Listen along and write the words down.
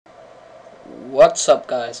What's up,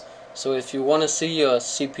 guys? So if you want to see your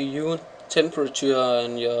CPU temperature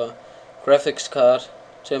and your graphics card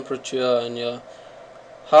temperature and your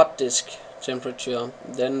hard disk temperature,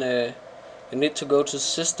 then you need to go to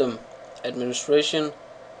System Administration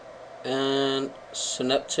and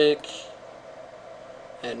Synaptic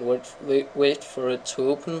and wait for it to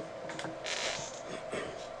open.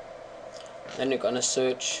 Then you're gonna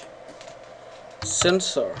search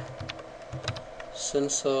sensors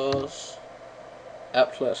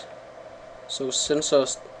applet. So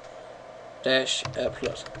sensors dash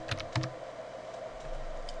applet,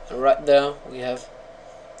 and right there we have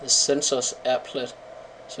the sensors applet.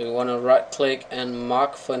 So you want to right click and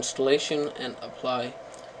mark for installation and apply.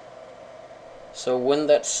 So when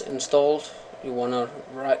that's installed, you want to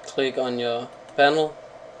right click on your panel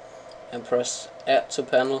and press add to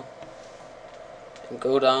panel and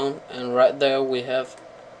go down, and right there we have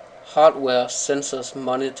hardware sensors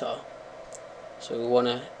monitor. So we want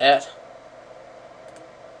to add,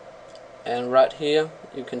 and right here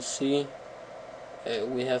you can see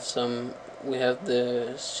we have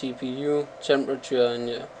the CPU temperature and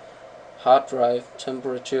your hard drive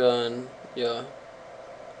temperature and your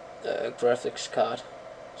graphics card.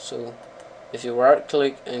 So if you right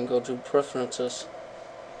click and go to preferences,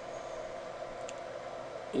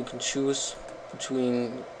 you can choose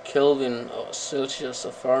between Kelvin or Celsius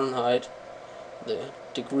or Fahrenheit, the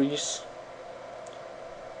degrees,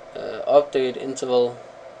 update interval,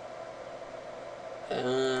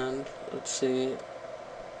 and let's see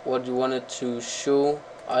what you wanted to show,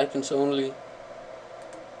 icons only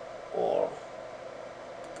or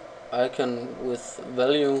icon with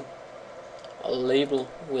value, a label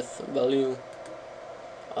with value.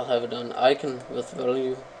 I'll have it on icon with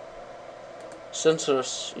value.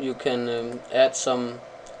 Sensors, you can add some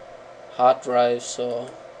hard drives or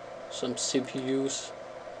some CPUs.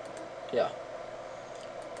 Yeah,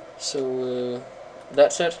 so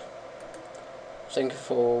that's it. Thank you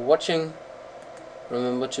for watching.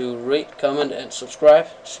 Remember to rate, comment and subscribe.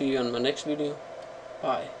 See you on my next video.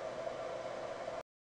 Bye.